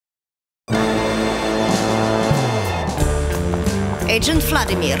Agent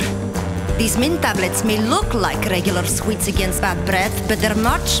Vladimir. These mint tablets may look like regular sweets against bad breath, but they're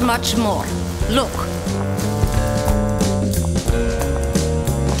much, much more. Look.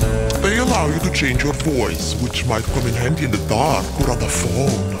 They allow you to change your voice, which might come in handy in the dark or on the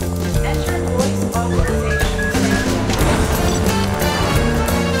phone.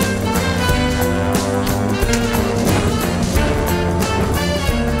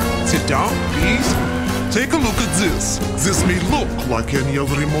 Sit down, please. Take a look at this. This may look like any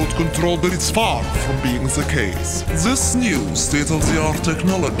other remote control, but it's far from being the case. This new state-of-the-art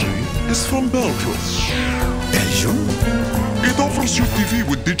technology is from Belgium. Belgium? It offers you TV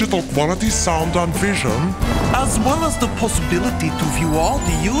with digital quality sound and vision, as well as the possibility to view all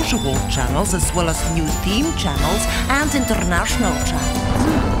the usual channels, as well as new theme channels and international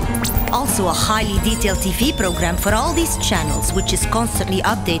channels. Also a highly detailed TV program for all these channels, which is constantly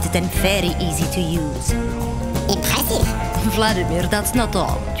updated and very easy to use. Impressive. Vladimir, that's not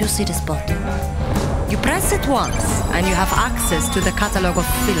all. You see this button? You press it once and you have access to the catalog of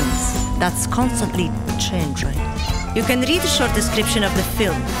films that's constantly changing. You can read a short description of the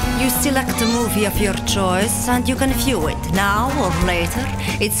film. You select a movie of your choice and you can view it now or later.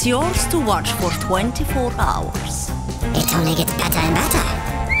 It's yours to watch for 24 hours. It only gets better and better.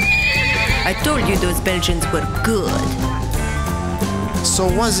 I told you those Belgians were good. So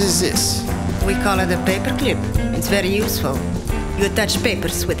what is this? We call it a paperclip. It's very useful. You attach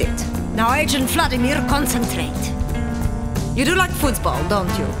papers with it. Now, Agent Vladimir, concentrate. You do like football,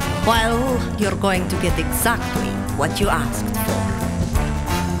 don't you? Well, you're going to get exactly what you asked for.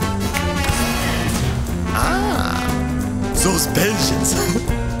 Ah, those Belgians.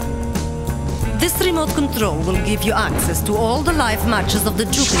 This remote control will give you access to all the live matches of the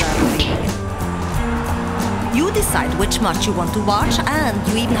Jupiler League. You decide which match you want to watch, and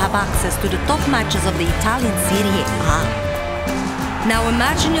you even have access to the top matches of the Italian Serie A. Now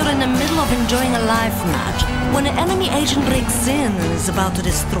imagine you're in the middle of enjoying a live match when an enemy agent breaks in and is about to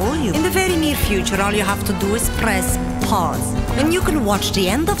destroy you. In the very near future, all you have to do is press pause, and you can watch the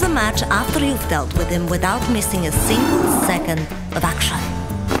end of the match after you've dealt with him without missing a single second of action.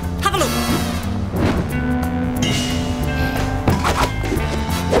 Have a look!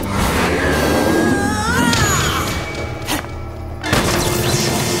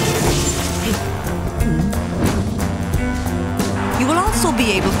 You will also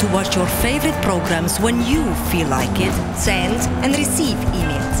be able to watch your favorite programs when you feel like it, send and receive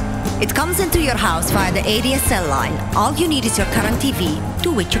emails. It comes into your house via the ADSL line. All you need is your current TV,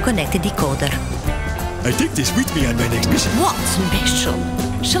 to which you connect a decoder. I take this with me on my next mission. What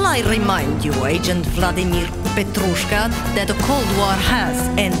mission? Shall I remind you, Agent Vladimir Petrushka, that the Cold War has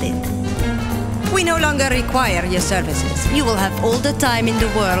ended? We no longer require your services. You will have all the time in the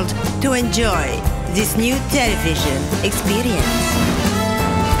world to enjoy this new television experience.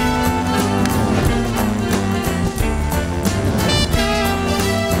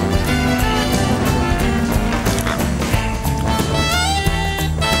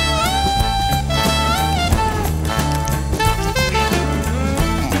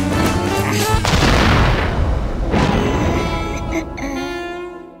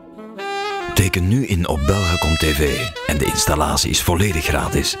 Teken nu in op Belgacom TV en de installatie is volledig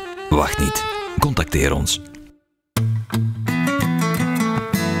gratis. Wacht niet. Contacteer ons.